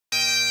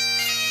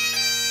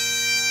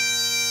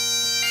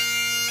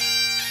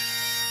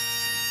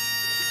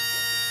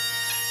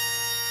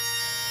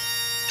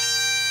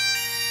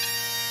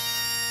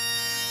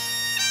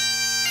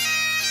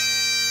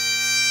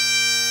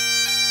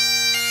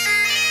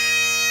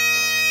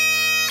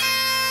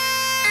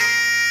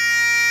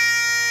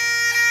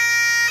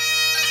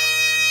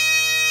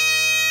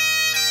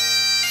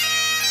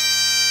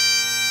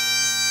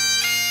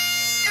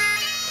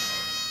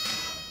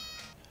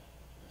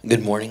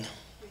Good morning.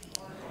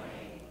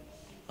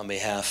 On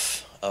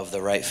behalf of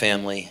the Wright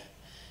family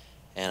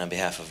and on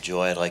behalf of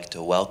Joy, I'd like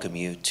to welcome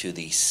you to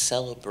the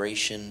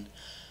Celebration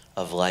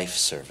of Life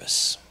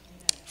service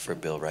for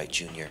Bill Wright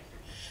Jr.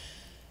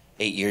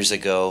 8 years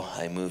ago,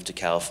 I moved to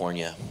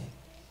California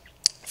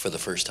for the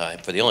first time,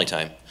 for the only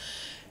time,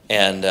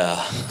 and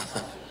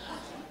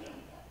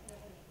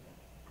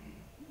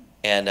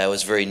and I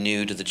was very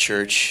new to the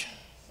church,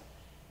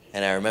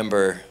 and I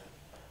remember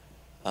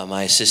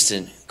my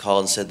assistant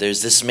called and said,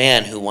 "There's this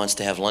man who wants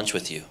to have lunch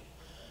with you."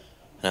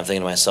 And I'm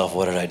thinking to myself,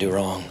 what did I do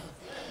wrong?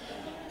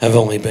 I've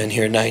only been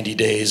here 90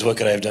 days. What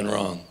could I have done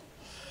wrong?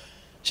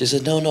 She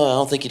said, no, I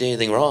don't think you did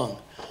anything wrong.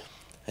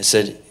 I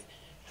said,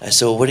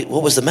 well,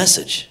 what was the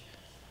message?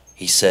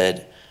 He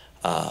said,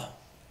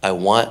 I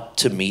want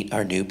to meet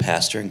our new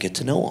pastor and get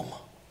to know him.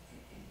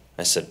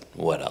 I said,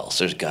 what else?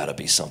 There's got to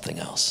be something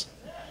else.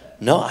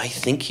 No, I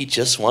think he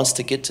just wants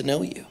to get to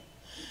know you.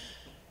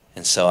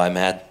 And so I'm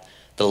at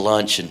the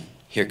lunch, and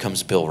here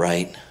comes Bill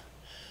Wright.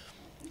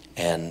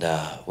 And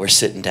we're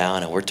sitting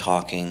down, and we're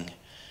talking.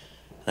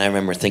 And I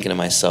remember thinking to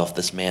myself,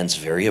 this man's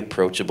very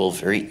approachable,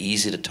 very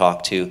easy to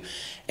talk to,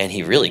 and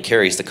he really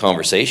carries the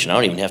conversation. I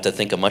don't even have to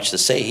think of much to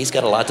say. He's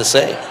got a lot to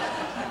say.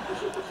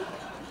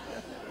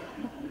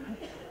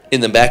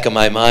 In the back of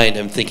my mind,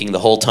 I'm thinking the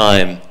whole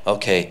time,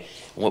 okay,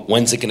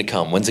 when's it going to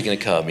come? When's it going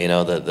to come? You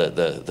know,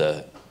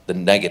 the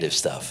negative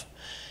stuff.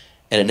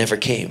 And it never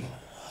came.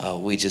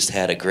 We just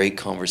had a great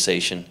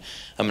conversation.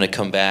 I'm going to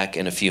come back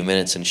in a few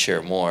minutes and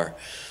share more.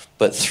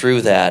 But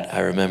through that,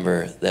 I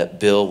remember that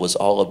Bill was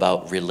all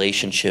about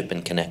relationship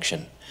and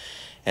connection.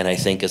 And I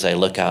think as I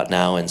look out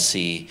now and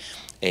see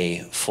a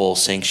full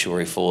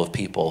sanctuary full of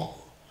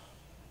people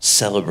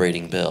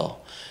celebrating Bill,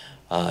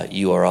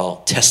 you are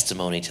all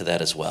testimony to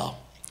that as well.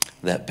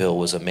 That Bill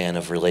was a man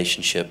of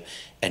relationship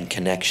and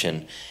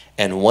connection.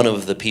 And one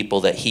of the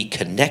people that he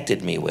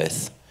connected me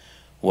with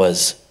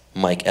was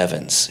Mike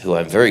Evans, who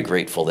I'm very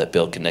grateful that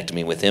Bill connected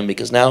me with him,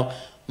 because now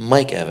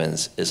Mike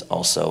Evans is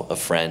also a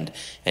friend,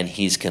 and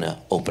he's going to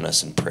open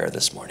us in prayer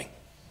this morning.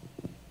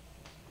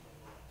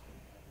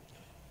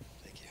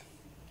 Thank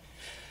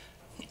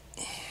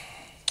you.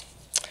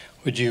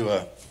 Would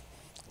you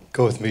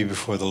go with me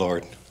before the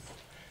Lord?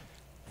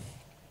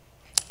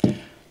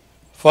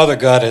 Father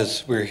God,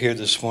 as we're here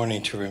this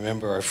morning to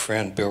remember our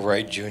friend Bill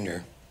Wright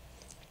Jr.,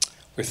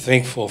 we're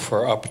thankful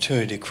for our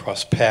opportunity to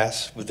cross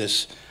paths with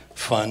this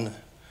fun,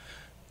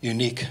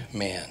 unique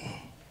man.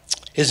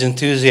 His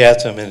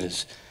enthusiasm and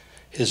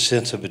his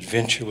sense of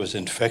adventure was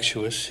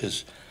infectious.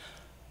 His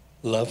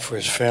love for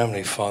his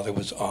family, Father,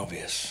 was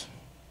obvious.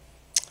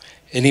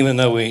 And even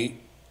though we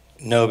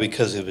know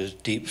because of his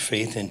deep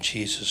faith in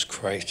Jesus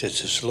Christ as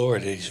his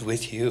Lord, that he's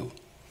with you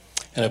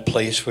in a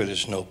place where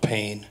there's no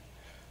pain,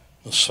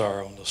 no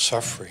sorrow, no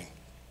suffering,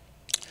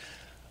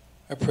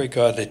 I pray,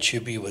 God, that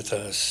you be with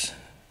us,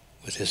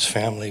 with his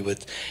family,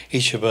 with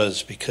each of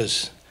us,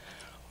 because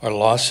our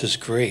loss is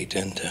great.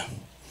 And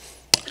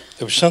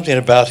there was something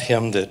about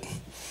him that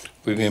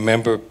we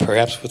remember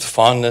perhaps with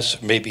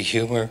fondness, maybe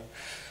humor.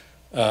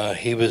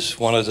 He was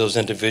one of those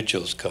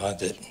individuals, God,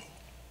 that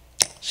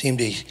seemed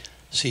to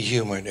see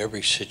humor in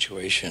every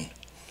situation.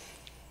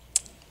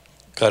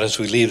 God, as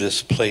we leave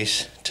this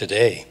place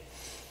today,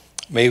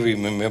 may we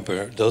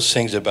remember those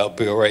things about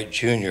Bill Wright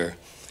Jr.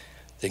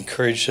 that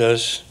encouraged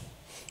us,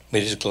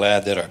 made us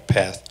glad that our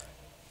path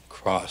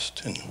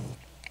crossed. And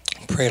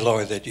pray,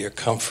 Lord, that your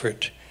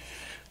comfort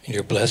and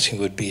your blessing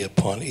would be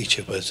upon each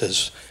of us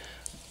as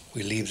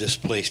we leave this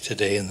place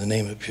today, in the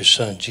name of your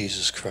Son,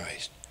 Jesus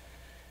Christ.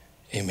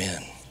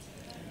 Amen.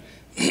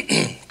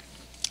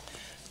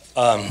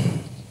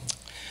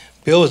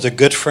 Bill was a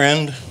good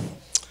friend,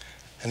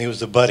 and he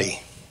was a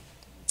buddy.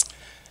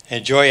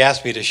 And Joy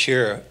asked me to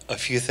share a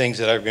few things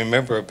that I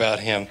remember about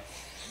him.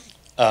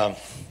 I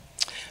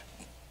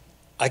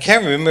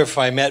can't remember if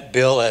I met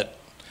Bill at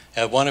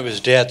one of his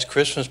dad's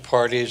Christmas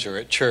parties or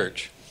at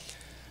church.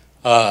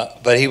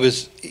 But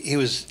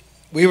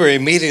we were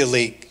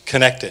immediately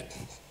connected.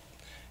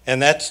 And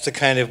that's the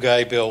kind of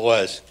guy Bill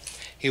was.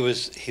 He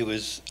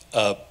was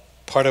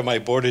part of my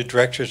board of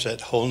directors at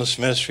Wholeness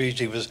Ministries.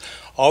 He was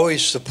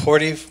always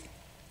supportive,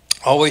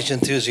 always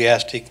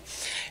enthusiastic.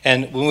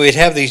 And when we'd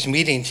have these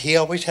meetings, he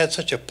always had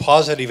such a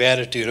positive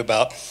attitude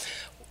about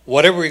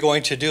whatever we were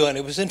going to do, and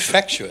it was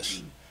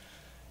infectious.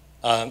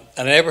 And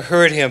I never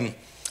heard him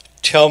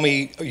tell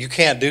me, you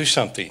can't do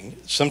something.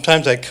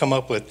 Sometimes I'd come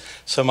up with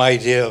some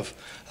idea of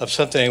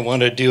something I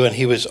wanted to do, and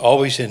he was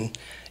always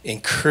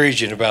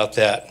encouraging about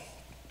that.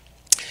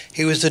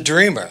 He was a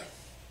dreamer.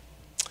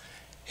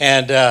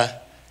 And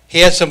he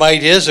had some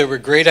ideas that were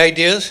great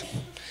ideas,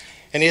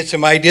 and he had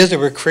some ideas that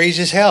were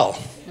crazy as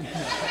hell.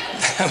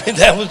 I mean,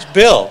 that was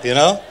Bill, you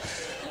know?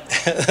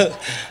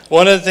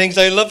 One of the things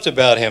I loved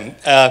about him,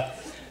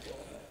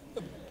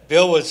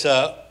 Bill was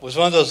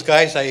one of those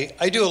guys.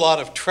 I do a lot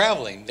of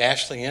traveling,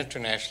 nationally and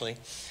internationally,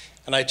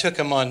 and I took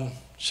him on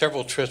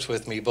several trips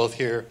with me, both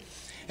here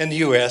in the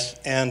U.S.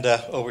 and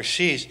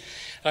overseas.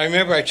 And I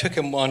remember I took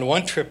him on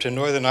one trip to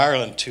Northern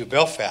Ireland, to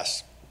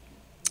Belfast.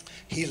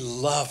 He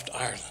loved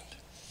Ireland.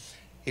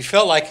 he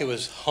felt like it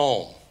was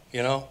home,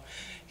 you know.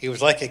 He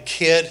was like a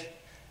kid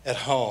at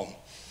home.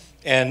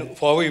 And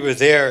while we were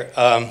there,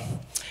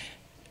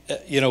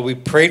 we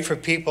prayed for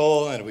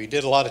people, and we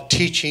did a lot of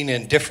teaching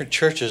in different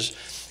churches,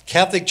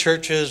 Catholic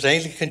churches,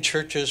 Anglican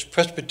churches,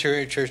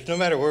 Presbyterian churches, no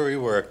matter where we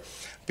were.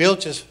 Bill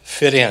just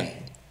fit in.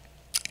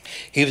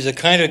 He was the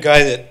kind of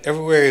guy that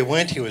everywhere he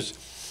went, he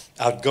was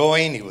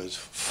outgoing, he was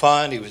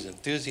fun, he was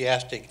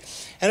enthusiastic,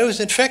 and it was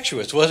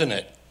infectious, wasn't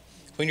it?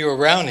 When you were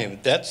around him,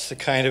 that's the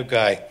kind of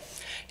guy.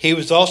 He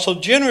was also a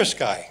generous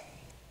guy.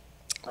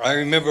 I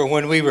remember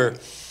when we were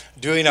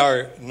doing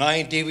our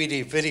 9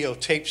 DVD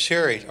videotape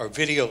series, or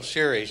video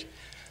series,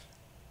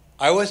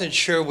 I wasn't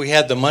sure we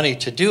had the money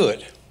to do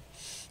it.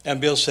 And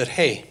Bill said,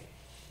 hey,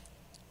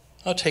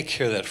 I'll take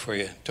care of that for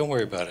you. Don't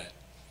worry about it.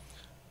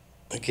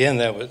 Again,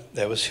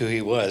 that was who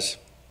he was.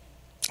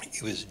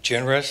 He was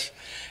generous.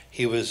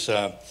 He was.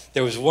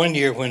 There was one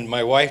year when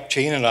my wife,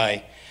 Jane, and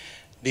I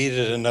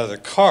needed another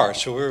car,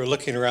 so we were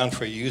looking around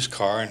for a used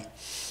car, and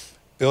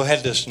Bill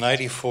had this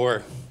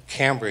 94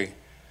 Camry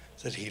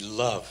that he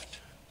loved.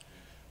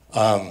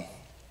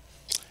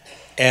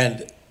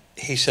 And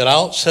he said,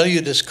 I'll sell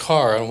you this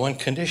car on one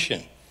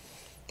condition,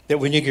 that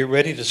when you get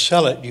ready to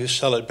sell it, you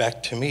sell it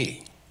back to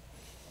me.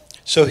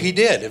 So he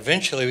did.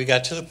 Eventually, we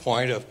got to the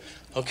point of,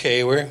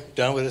 okay, we're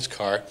done with this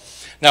car.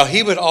 Now,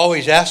 he would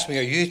always ask me,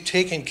 are you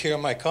taking care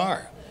of my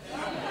car?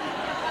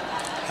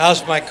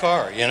 How's my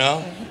car, you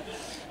know?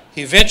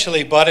 He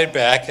eventually bought it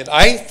back, and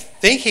I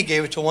think he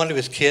gave it to one of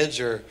his kids,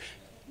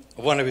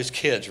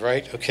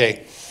 right?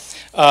 Okay.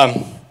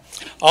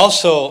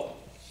 Also,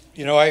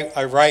 you know,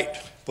 I write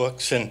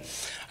books, and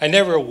I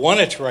never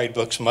wanted to write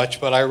books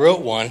much, but I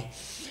wrote one.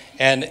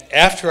 And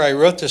after I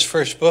wrote this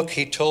first book,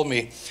 he told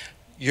me,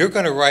 you're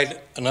going to write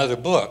another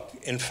book.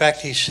 In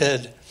fact, he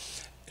said,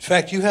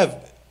 you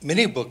have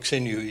many books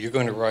in you you're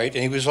going to write.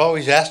 And he was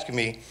always asking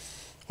me,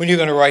 when are you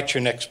going to write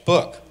your next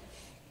book?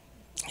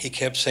 He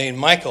kept saying,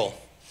 Michael,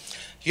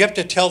 you have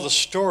to tell the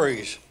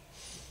stories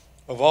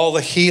of all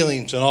the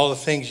healings and all the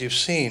things you've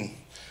seen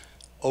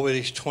over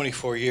these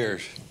 24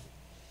 years.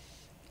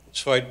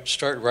 So I'd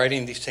start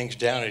writing these things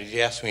down, and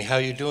he'd ask me, how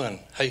you doing?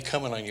 How you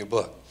coming on your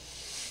book?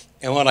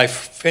 And when I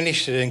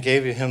finished it and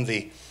gave him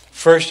the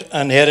first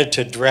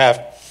unedited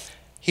draft,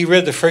 he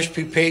read the first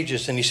few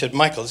pages, and he said,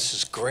 Michael, this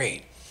is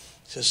great.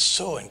 This is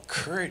so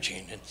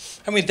encouraging. And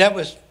I mean, that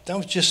was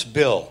just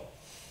Bill.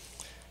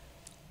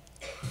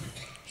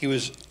 He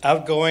was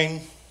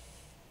outgoing,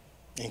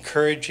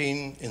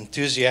 encouraging,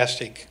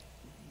 enthusiastic.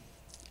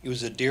 He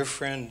was a dear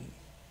friend,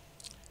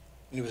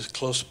 and he was a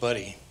close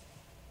buddy.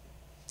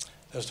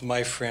 That was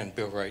my friend,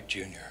 Bill Wright,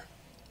 Jr.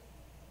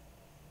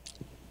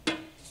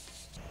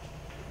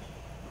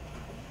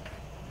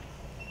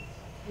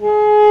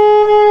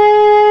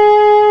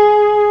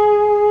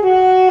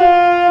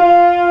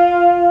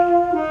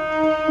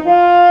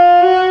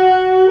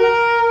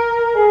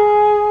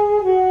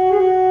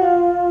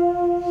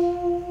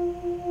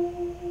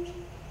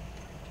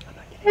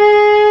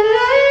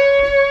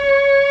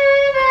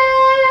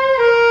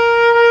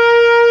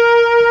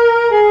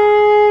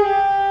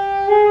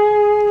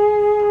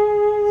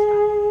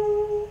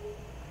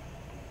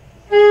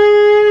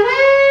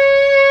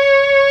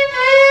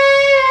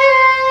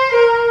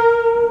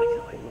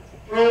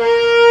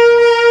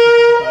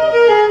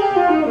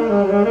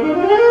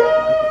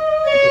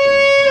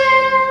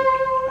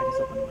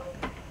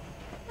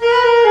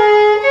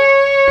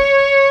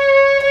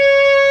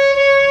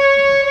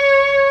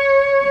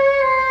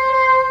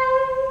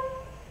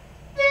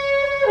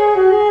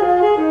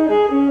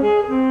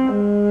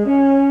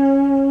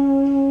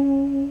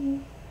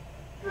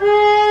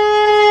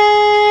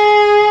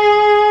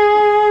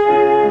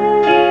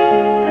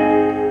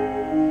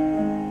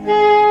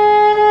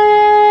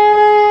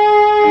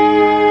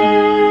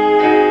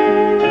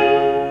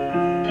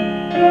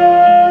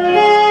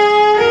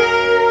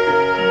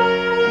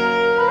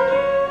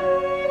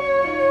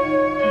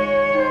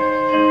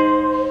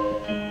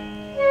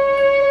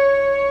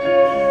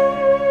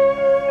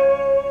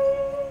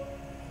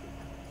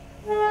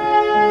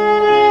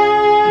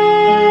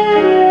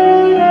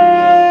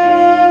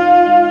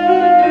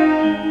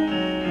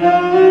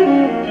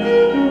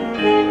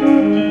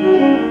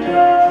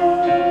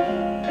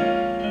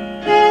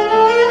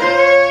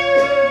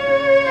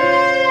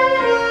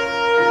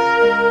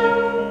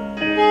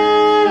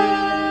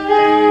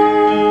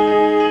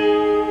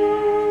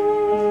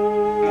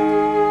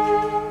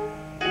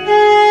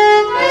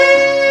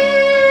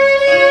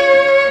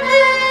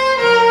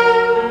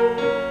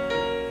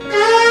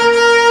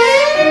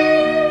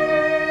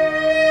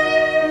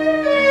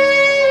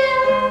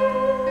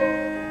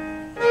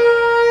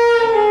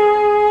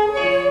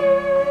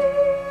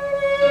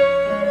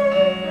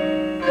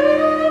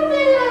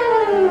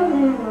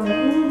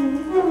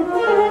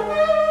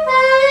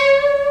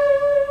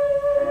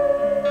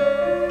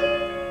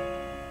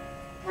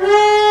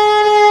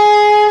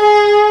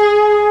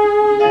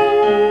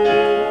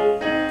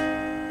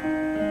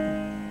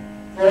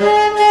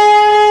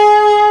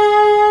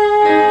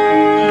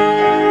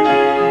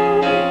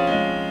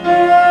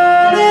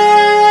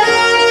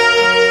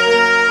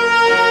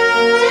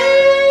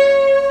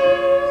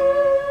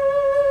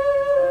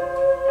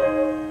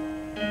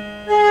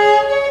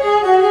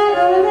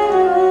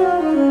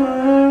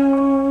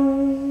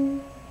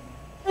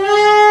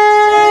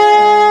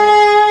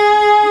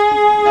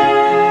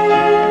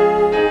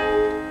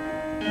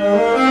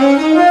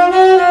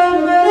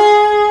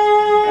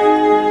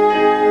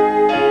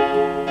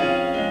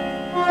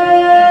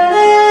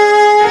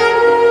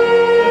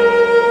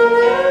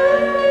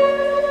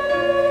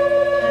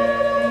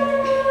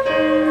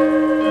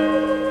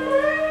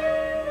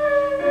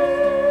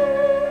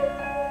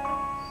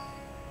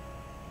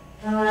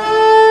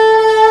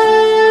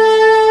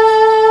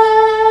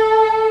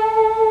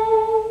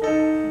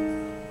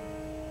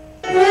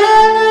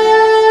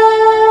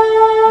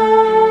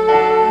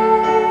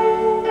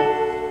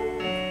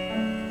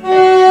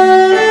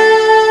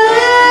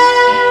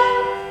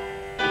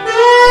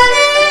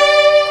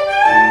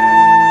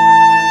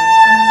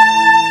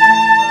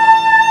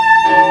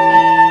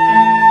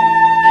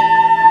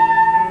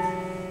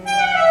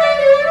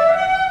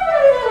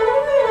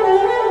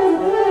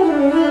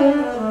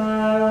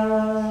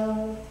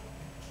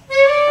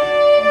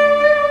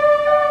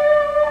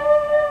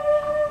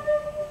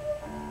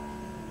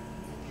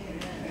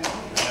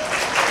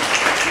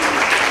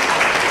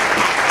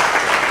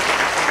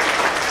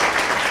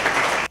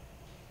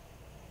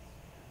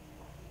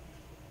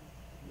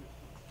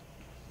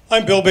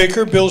 I'm Bill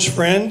Baker, Bill's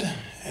friend,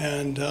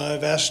 and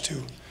I've asked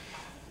to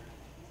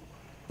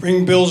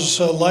bring Bill's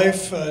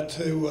life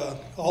to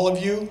all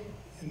of you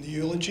in the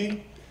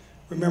eulogy,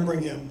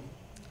 remembering him.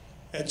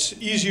 It's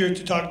easier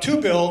to talk to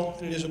Bill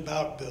than it is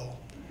about Bill,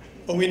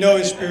 but we know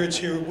his spirit's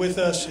here with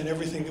us in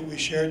everything that we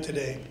shared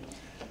today.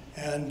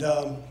 And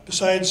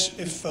besides,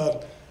 if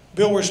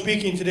Bill were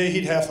speaking today,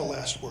 he'd have the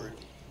last word.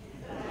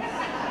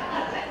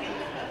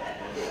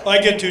 I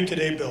get to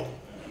today, Bill.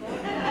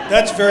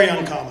 That's very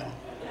uncommon.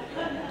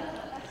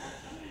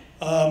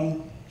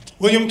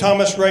 William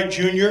Thomas Wright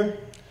Jr.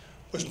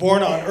 was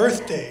born on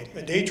Earth Day,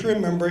 a day to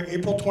remember,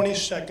 April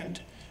 22nd,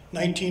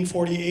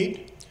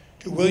 1948,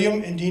 to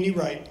William and Deanie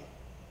Wright.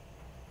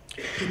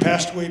 He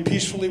passed away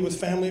peacefully with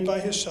family by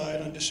his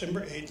side on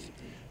December 8th,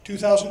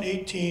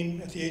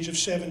 2018, at the age of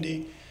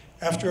 70,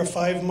 after a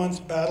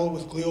 5-month battle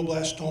with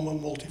glioblastoma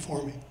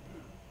multiforme.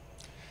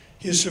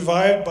 He is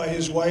survived by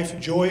his wife,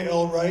 Joy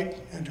L. Wright,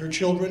 and her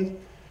children,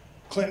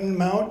 Clinton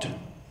Mount,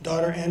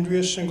 daughter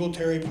Andrea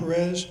Singletary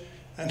Perez,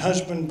 and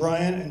husband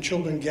Brian and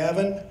children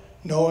Gavin,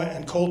 Noah,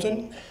 and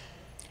Colton,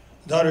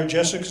 daughter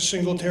Jessica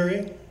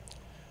Singletary,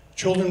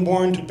 children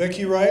born to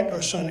Becky Wright,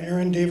 our son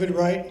Aaron David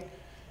Wright,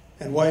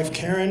 and wife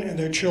Karen and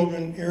their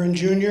children Aaron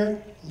Jr.,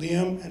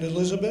 Liam, and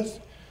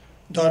Elizabeth,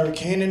 daughter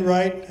Kanan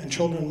Wright, and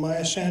children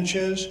Maya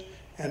Sanchez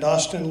and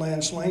Austin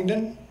Lance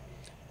Langdon,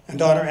 and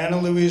daughter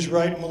Anna Louise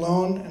Wright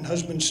Malone, and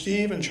husband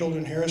Steve, and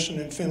children Harrison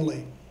and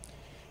Finley.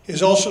 He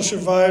is also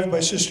survived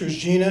by sisters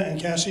Gina and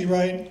Cassie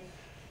Wright,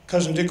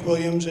 cousin Dick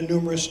Williams, and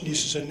numerous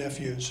nieces and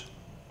nephews.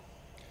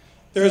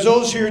 There are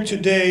those here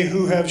today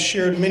who have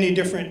shared many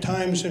different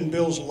times in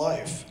Bill's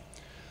life.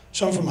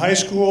 Some from high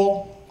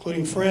school,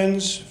 including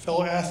friends,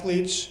 fellow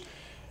athletes,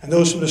 and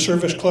those from the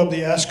service club,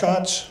 the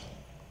Ascots.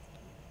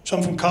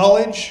 Some from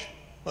college,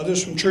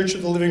 others from Church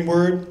of the Living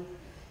Word,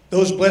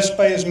 those blessed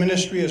by his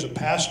ministry as a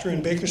pastor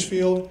in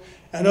Bakersfield,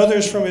 and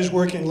others from his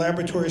work in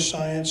laboratory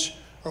science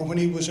or when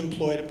he was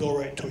employed at Bill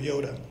Wright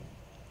Toyota.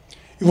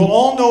 You will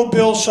all know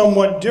Bill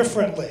somewhat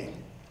differently.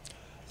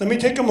 Let me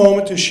take a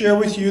moment to share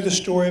with you the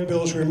story of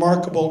Bill's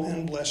remarkable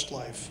and blessed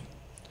life.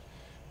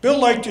 Bill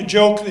liked to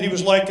joke that he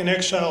was like an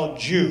exiled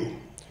Jew.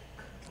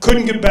 He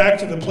couldn't get back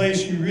to the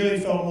place he really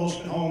felt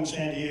most at home in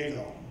San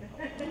Diego.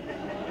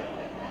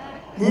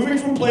 Moving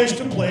from place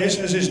to place,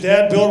 as his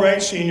dad, Bill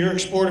Wright Sr.,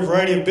 explored a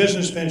variety of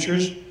business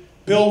ventures,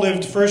 Bill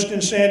lived first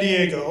in San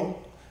Diego,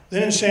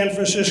 then in San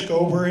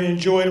Francisco, where he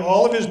enjoyed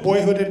all of his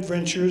boyhood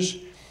adventures,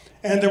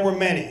 and there were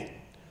many.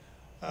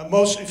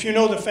 If you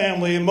know the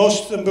family,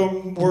 most of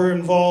them were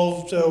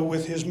involved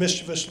with his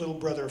mischievous little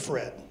brother,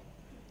 Fred.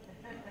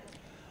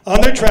 On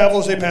their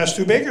travels, they passed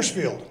through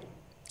Bakersfield.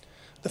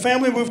 The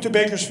family moved to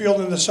Bakersfield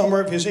in the summer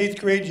of his 8th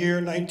grade year,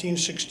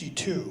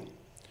 1962.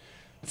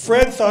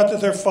 Fred thought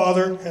that their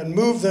father had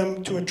moved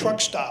them to a truck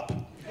stop.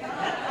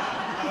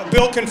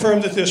 Bill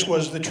confirmed that this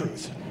was the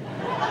truth.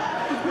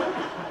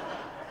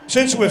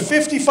 Since with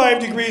 55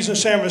 degrees in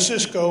San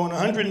Francisco and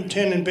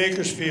 110 in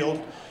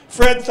Bakersfield,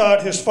 Fred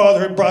thought his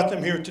father had brought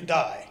them here to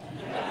die.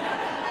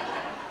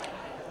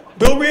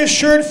 Bill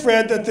reassured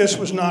Fred that this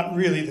was not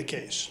really the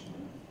case.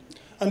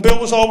 And Bill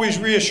was always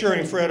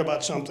reassuring Fred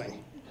about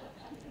something.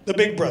 The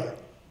big brother.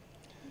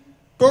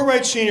 Bill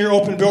Wright Sr.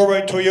 opened Bill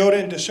Wright Toyota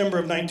in December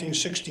of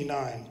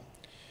 1969.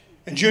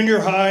 In junior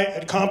high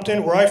at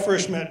Compton, where I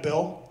first met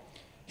Bill,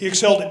 he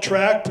excelled at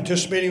track,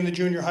 participating in the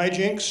junior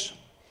hijinks,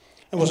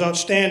 and was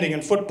outstanding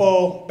in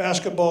football,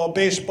 basketball,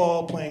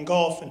 baseball, playing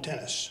golf, and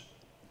tennis.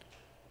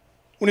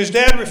 When his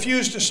dad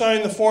refused to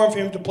sign the form for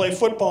him to play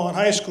football in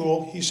high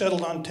school, he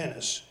settled on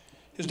tennis.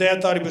 His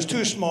dad thought he was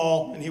too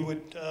small and he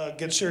would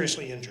get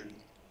seriously injured.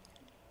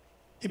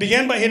 He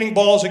began by hitting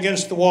balls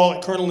against the wall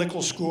at Colonel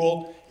Nichols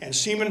School and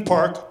Seaman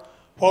Park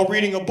while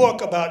reading a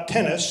book about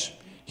tennis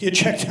he had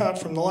checked out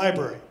from the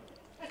library.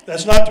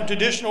 That's not the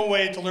traditional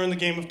way to learn the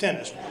game of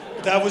tennis,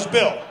 but that was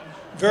Bill.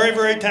 Very,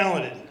 very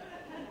talented.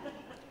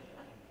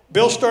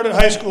 Bill started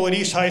high school at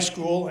East High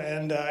School,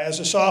 and as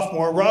a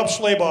sophomore, Rob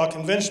Slaybaugh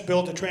convinced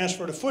Bill to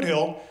transfer to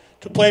Foothill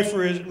to play for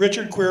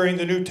Richard Queering,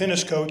 the new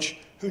tennis coach,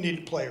 who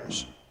needed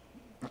players.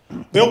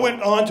 Bill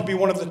went on to be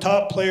one of the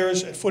top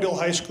players at Foothill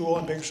High School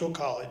and Bakersfield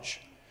College,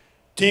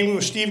 teaming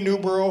with Steve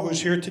Newborough,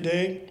 who's here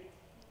today.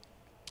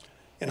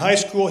 In high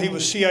school, he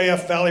was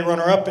CIF Valley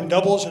runner-up in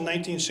doubles in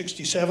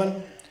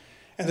 1967,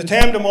 and the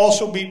tandem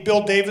also beat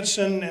Bill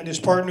Davidson and his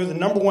partner, the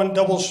 #1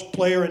 doubles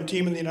player and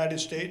team in the United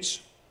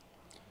States.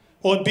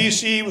 Well, at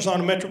BC, he was on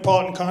a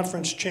Metropolitan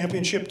Conference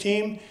championship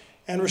team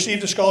and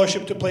received a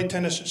scholarship to play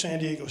tennis at San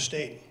Diego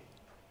State.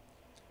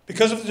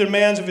 Because of the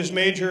demands of his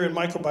major in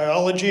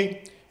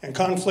microbiology and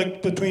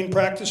conflict between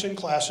practice and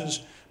classes,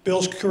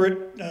 Bill's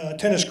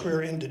tennis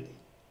career ended.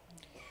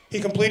 He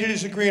completed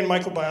his degree in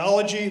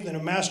microbiology, then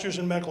a master's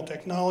in medical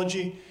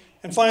technology,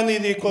 and finally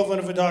the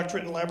equivalent of a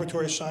doctorate in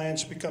laboratory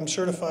science, become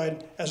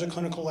certified as a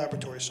clinical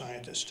laboratory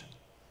scientist.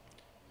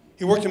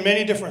 He worked in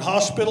many different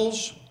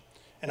hospitals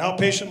and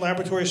outpatient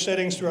laboratory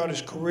settings throughout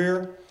his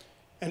career,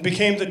 and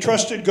became the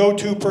trusted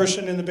go-to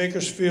person in the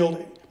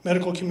Bakersfield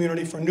medical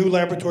community for new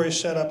laboratory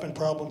setup and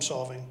problem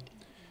solving.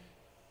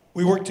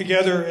 We worked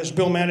together as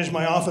Bill managed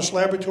my office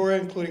laboratory,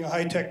 including a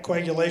high-tech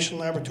coagulation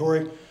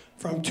laboratory,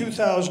 from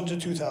 2000 to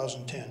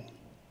 2010.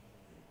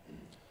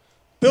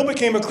 Bill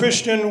became a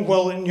Christian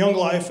while in young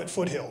life at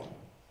Foothill.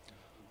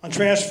 On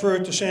transfer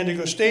to San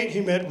Diego State, he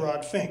met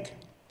Rod Fink.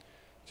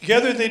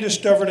 Together, they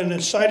discovered an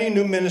exciting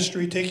new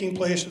ministry taking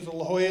place at the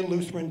La Jolla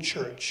Lutheran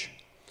Church.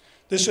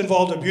 This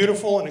involved a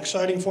beautiful and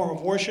exciting form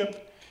of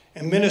worship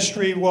and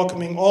ministry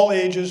welcoming all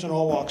ages and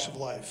all walks of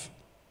life.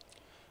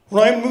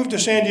 When I moved to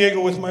San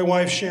Diego with my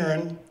wife,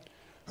 Sharon,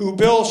 who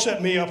Bill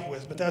set me up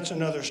with, but that's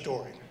another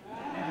story.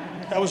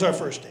 That was our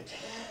first date.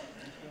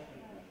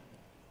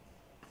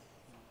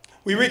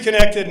 We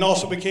reconnected and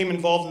also became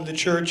involved in the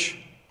church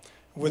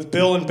with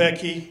Bill and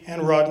Becky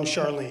and Rod and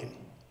Charlene.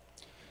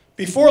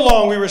 Before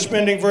long, we were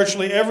spending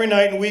virtually every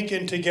night and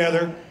weekend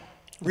together,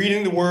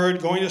 reading the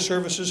Word, going to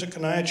services at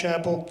Kanaya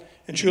Chapel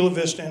and Chula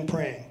Vista, and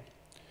praying.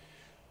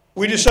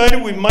 We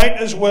decided we might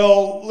as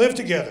well live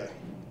together.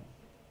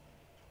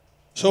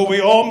 So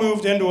we all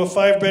moved into a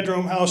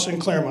 5-bedroom house in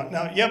Claremont.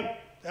 Now, yep,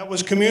 that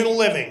was communal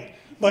living,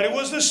 but it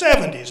was the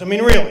 70s. I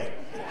mean, really.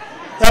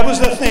 That was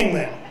the thing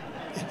then.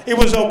 It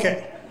was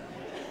okay.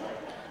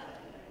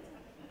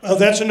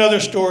 That's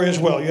another story as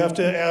well. You have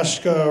to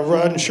ask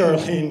Rod and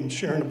Charlene and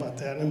Sharon about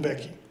that, and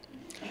Becky.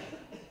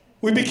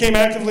 We became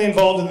actively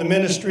involved in the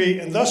ministry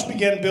and thus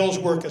began Bill's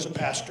work as a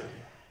pastor.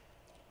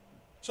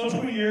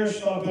 Subsequent years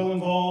saw Bill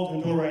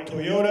involved in Wright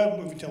Toyota,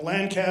 moving to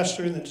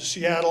Lancaster, then to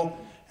Seattle,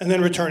 and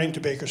then returning to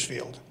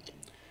Bakersfield.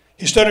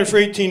 He studied for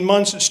 18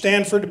 months at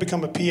Stanford to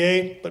become a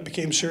PA, but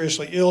became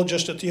seriously ill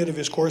just at the end of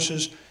his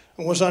courses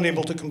and was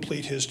unable to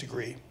complete his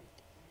degree.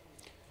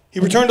 He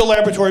returned to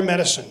laboratory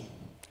medicine.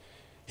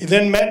 He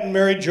then met and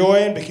married Joy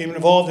and became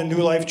involved in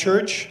New Life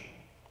Church.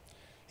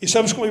 He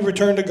subsequently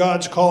returned to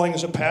God's calling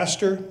as a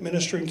pastor,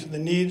 ministering to the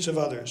needs of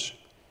others.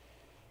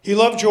 He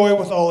loved Joy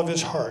with all of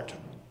his heart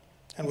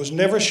and was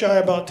never shy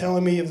about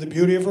telling me of the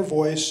beauty of her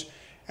voice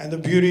and the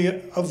beauty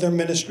of their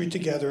ministry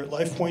together at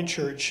Life Point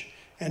Church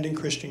and in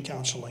Christian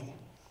counseling.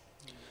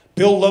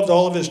 Bill loved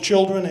all of his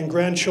children and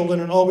grandchildren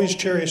and always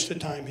cherished the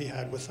time he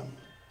had with them.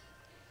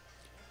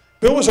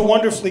 Bill was a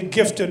wonderfully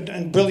gifted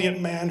and brilliant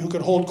man who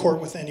could hold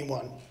court with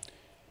anyone.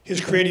 His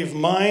creative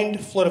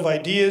mind, flood of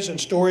ideas and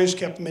stories,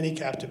 kept many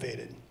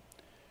captivated.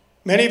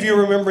 Many of you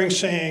remember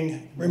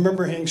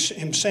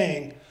him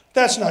saying,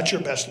 "That's not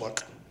your best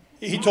look."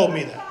 He told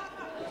me that.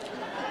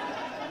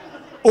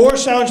 Or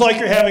 "Sounds like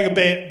you're having a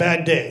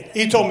bad day."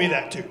 He told me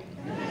that too.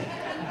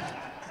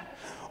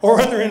 Or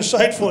other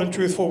insightful and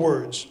truthful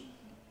words.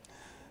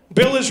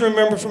 Bill is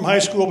remembered from high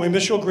school by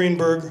Mitchell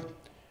Greenberg,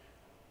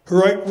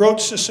 who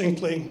wrote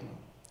succinctly,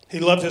 he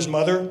loved his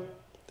mother.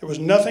 There was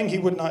nothing he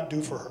would not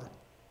do for her.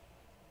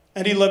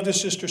 And he loved his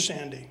sister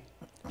Sandy.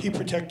 He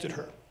protected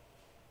her.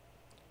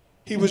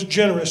 He was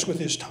generous with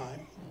his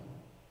time.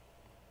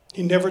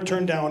 He never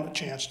turned down a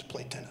chance to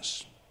play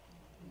tennis.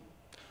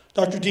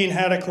 Dr. Dean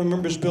Haddock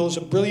remembers Bill as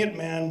a brilliant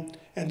man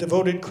and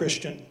devoted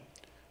Christian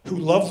who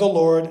loved the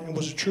Lord and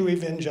was a true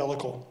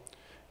evangelical,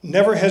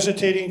 never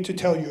hesitating to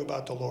tell you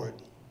about the Lord.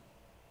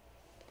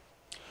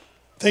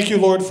 Thank you,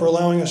 Lord, for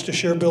allowing us to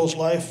share Bill's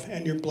life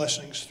and your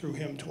blessings through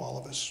him to all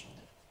of us.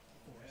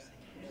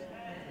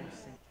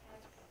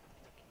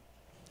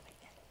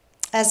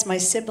 As my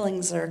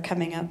siblings are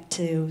coming up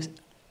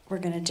we're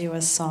going to do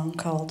a song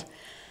called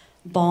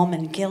Balm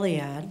in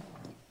Gilead.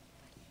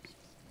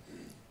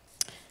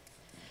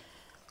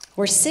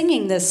 We're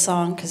singing this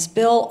song because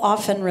Bill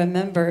often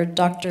remembered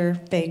Dr.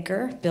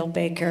 Baker, Bill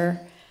Baker,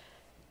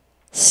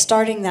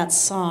 starting that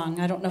song.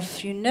 I don't know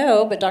if you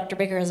know, but Dr.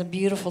 Baker has a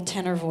beautiful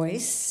tenor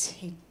voice.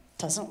 He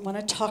doesn't want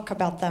to talk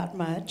about that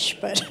much,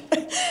 but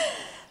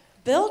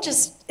Bill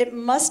it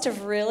must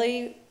have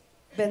really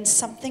been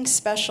something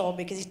special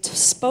because he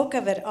spoke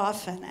of it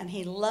often, and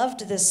he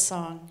loved this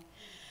song.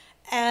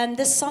 And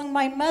this song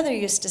my mother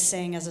used to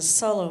sing as a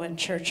solo in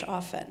church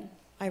often.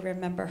 I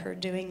remember her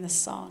doing this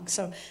song.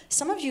 So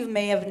some of you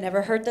may have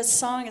never heard this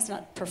song. It's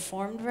not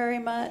performed very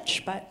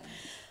much, but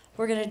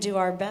we're going to do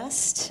our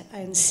best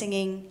in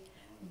singing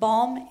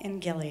Balm in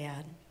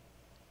Gilead.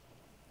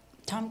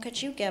 Tom,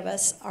 could you give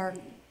us our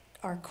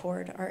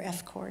chord, our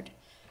F chord?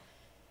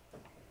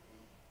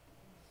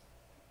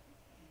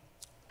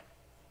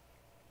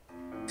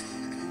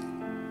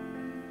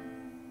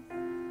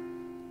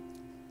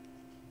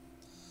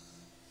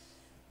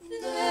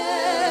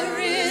 There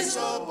is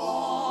a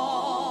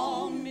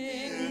balm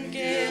in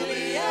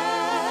Gilead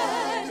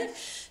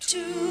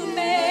to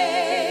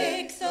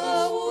make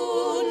the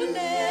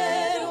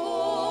wounded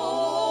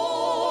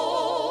whole.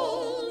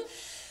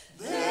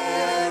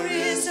 There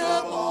is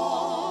a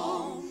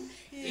balm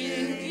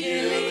in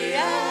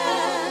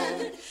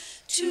Gilead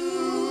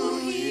to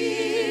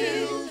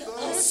heal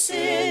a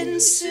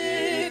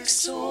sin-sick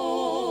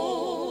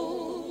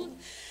soul.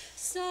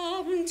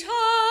 Sometimes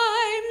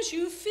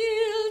you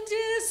feel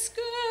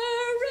discouraged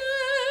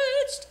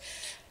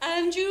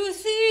and you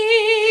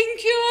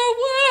think your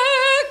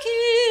work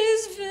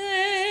is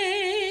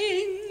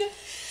vain,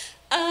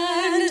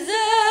 and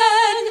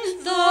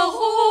then the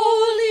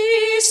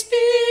Holy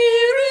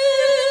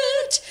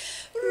Spirit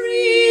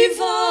reveals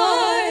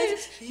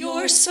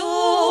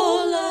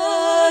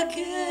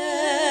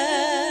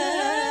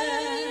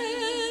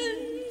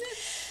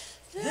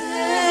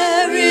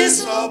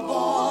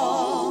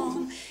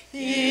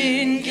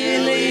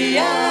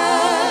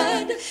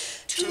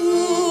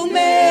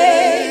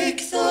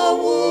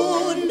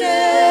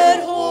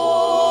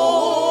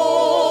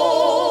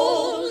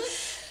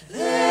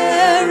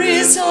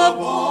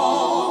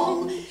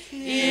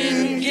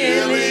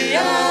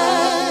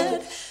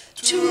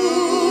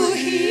to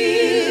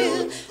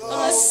heal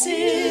a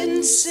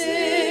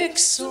sin-sick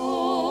soul.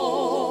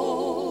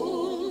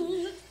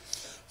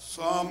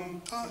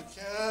 Sometimes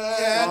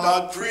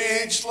cannot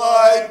preach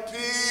like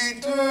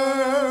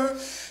Peter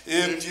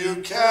if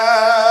you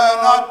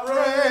cannot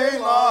pray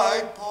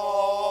like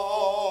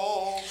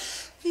Paul.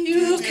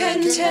 You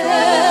can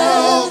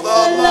tell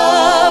the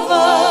love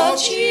of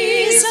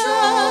Jesus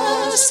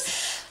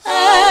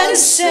and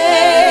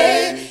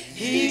say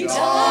he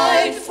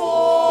died for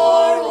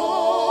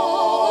all.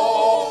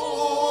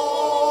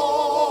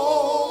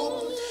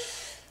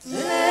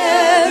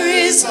 There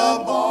is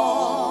a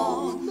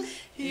balm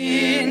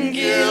in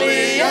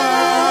Gilead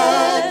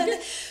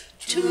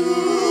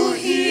to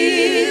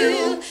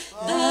heal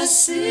the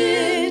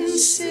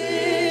sin-sick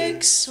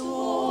soul.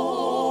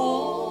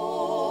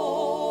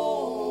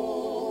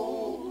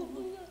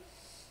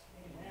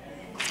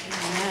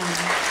 Amen.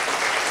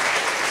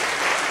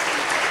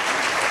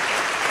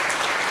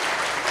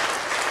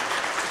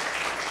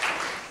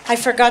 I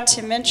forgot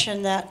to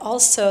mention that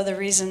also the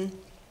reason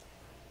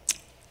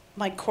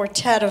my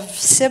quartet of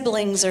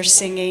siblings are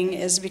singing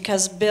is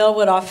because Bill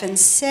would often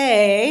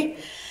say,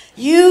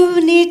 you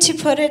need to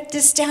put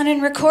this down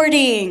in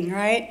recording,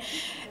 right?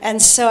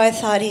 And so I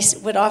thought he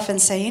would often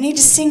say, you need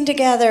to sing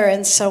together.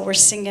 And so we're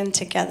singing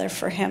together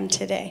for him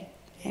today.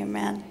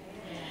 Amen.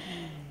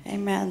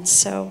 Amen.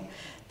 So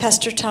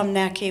Pastor Tom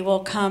Nackey will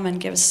come and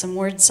give us some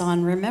words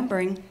on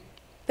remembering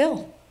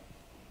Bill.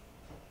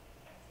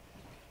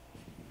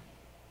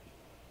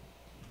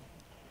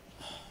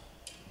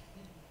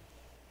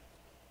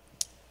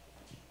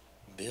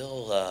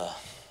 Bill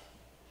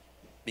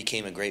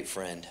became a great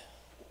friend.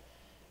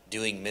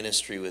 Doing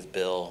ministry with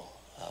Bill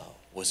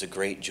was a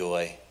great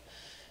joy.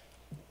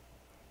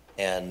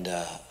 And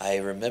I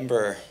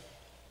remember,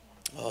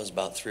 it was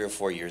about 3 or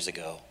 4 years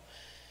ago,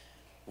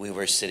 we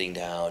were sitting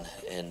down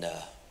and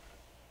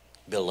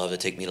Bill loved to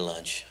take me to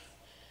lunch.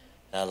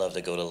 And I love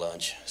to go to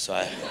lunch.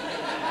 So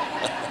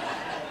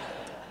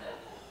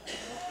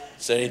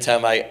so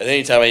anytime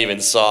I even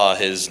saw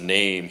his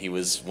name, he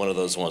was one of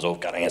those ones, oh,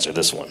 gotta answer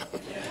this one.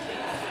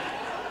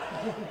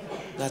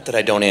 Not that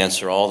I don't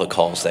answer all the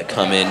calls that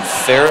come in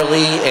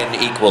fairly and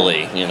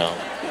equally, you know.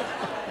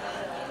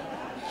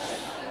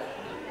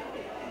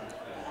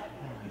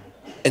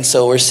 And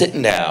so we're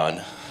sitting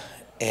down,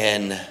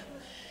 and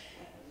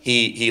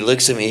he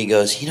looks at me, he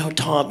goes, you know,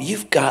 Tom,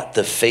 you've got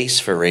the face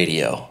for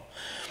radio.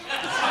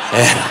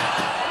 And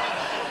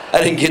I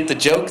didn't get the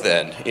joke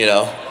then, you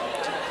know.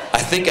 I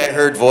think I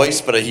heard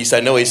voice, but I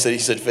know he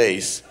said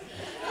face.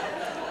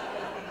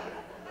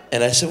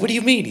 And I said, what do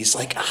you mean? He's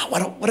like,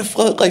 what if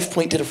Life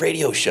Point did a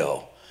radio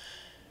show?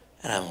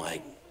 And I'm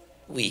like,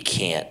 we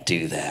can't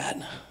do that.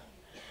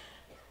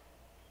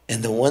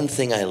 And the one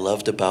thing I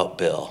loved about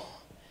Bill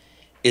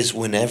is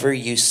whenever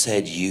you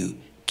said you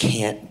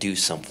can't do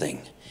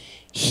something,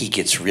 he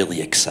gets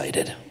really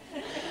excited.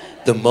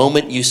 The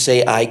moment you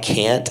say I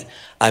can't,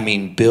 I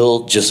mean,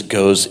 Bill just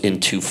goes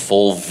into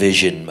full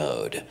vision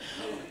mode.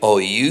 Oh,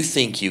 you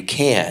think you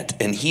can't,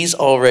 and he's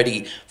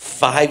already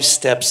 5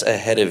 steps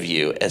ahead of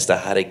you as to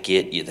how to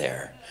get you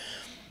there.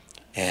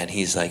 And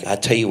he's like, I'll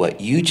tell you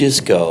what, you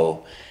just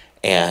go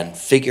and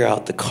figure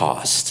out the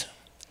cost,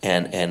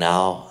 and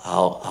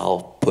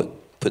I'll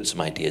put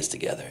some ideas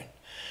together.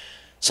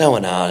 So I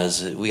went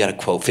out, we got a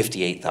quote,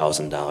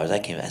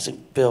 $58,000. I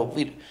said, Bill,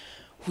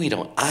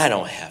 I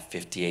don't have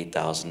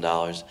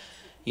 $58,000.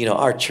 You know,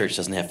 our church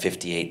doesn't have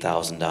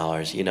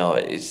 $58,000. You know,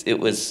 it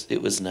was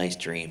a nice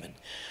dream. And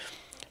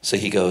so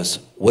he goes,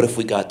 what if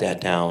we got that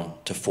down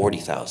to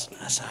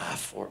 $40,000? I said,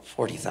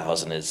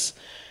 $40,000 is,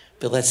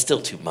 Bill, that's still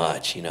too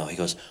much, you know. He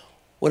goes,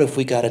 what if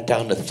we got it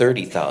down to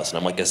 $30,000?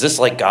 I'm like, is this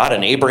like God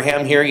and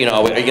Abraham here? You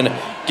know, are you gonna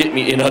get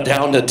me, you know,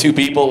 down to 2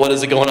 people? What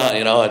is it going on,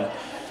 you know? And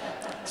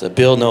so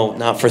Bill, no,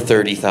 not for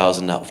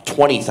 $30,000, no,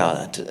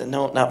 $20,000.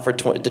 No, not for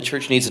 20. The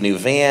church needs a new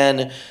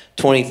van.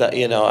 20,000.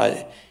 You know,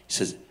 he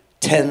says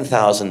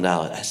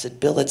 $10,000. I said,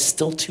 Bill, that's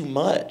still too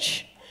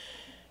much.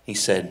 He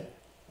said,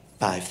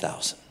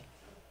 $5,000.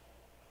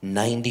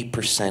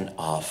 90%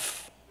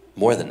 off,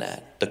 more than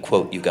that, the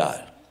quote you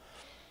got.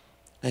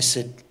 I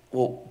said,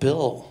 well,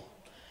 Bill,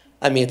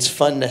 I mean, it's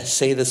fun to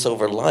say this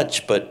over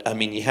lunch, but I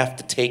mean, you have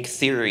to take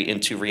theory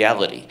into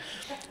reality.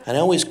 And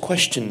I always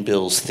question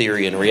Bill's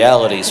theory and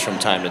realities from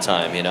time to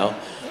time, you know.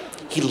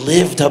 He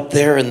lived up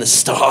there in the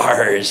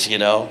stars, you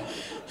know.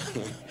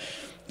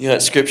 You know,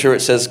 at scripture it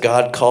says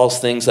God calls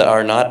things that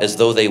are not as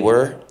though they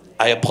were.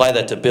 I apply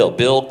that to Bill.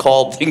 Bill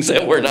called things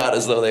that were not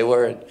as though they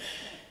were.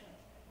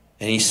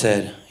 And he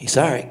said,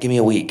 all right, give me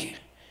a week.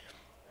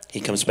 He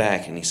comes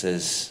back and he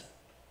says,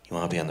 you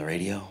want to be on the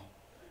radio?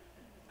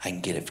 I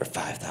can get it for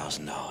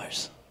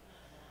 $5,000.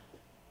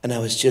 And I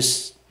was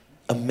just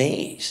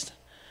amazed.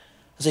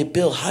 I say,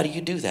 Bill, how do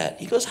you do that?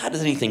 He goes, how does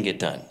anything get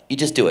done? You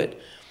just do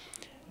it.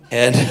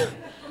 And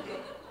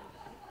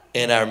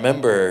I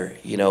remember,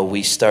 you know,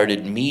 we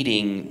started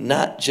meeting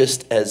not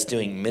just as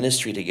doing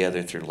ministry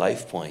together through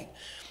Life Point,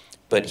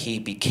 but he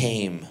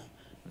became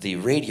the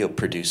radio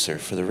producer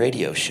for the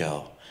radio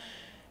show.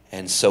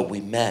 And so we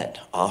met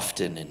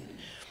often,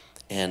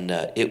 And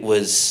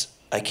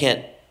I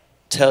can't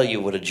tell you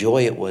what a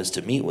joy it was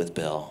to meet with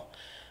Bill,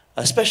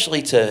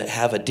 especially to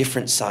have a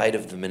different side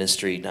of the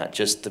ministry, not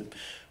just the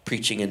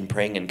preaching and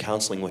praying and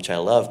counseling, which I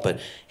love, but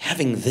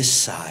having this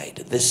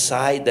side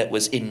that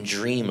was in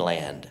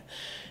dreamland.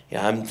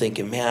 I'm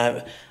thinking,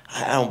 man,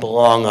 I don't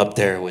belong up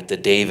there with the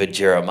David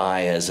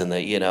Jeremiahs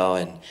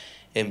and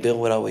and Bill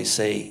would always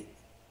say,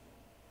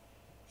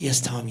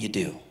 yes, Tom, you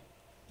do.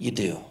 You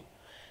do.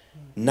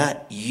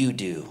 Not you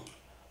do,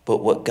 but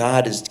what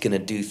God is going to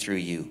do through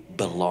you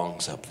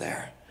belongs up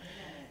there.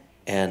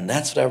 And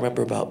that's what I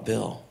remember about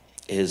Bill,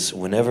 is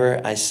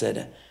whenever I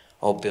said,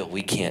 oh, Bill,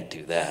 we can't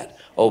do that.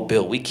 Oh,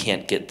 Bill, we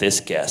can't get this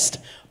guest.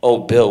 Oh,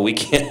 Bill, we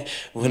can't.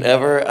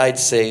 Whenever I'd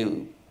say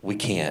we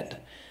can't,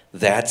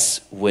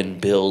 that's when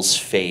Bill's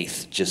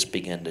faith just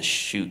began to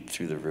shoot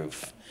through the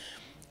roof.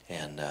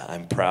 And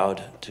I'm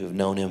proud to have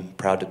known him,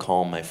 proud to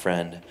call him my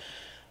friend.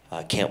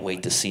 Can't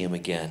wait to see him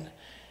again.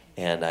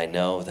 And I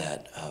know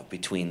that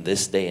between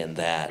this day and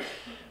that,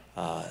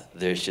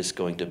 there's just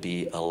going to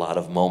be a lot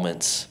of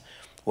moments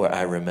where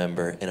I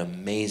remember an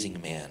amazing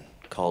man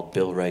called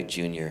Bill Wright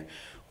Jr.,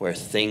 where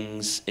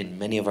things in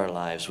many of our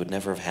lives would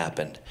never have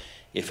happened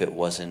if it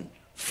wasn't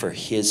for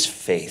his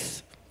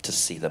faith to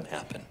see them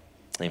happen.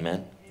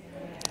 Amen?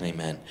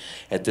 Amen.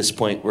 At this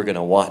point, we're going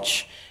to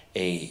watch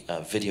a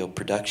video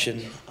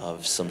production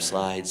of some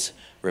slides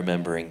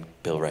remembering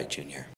Bill Wright Jr.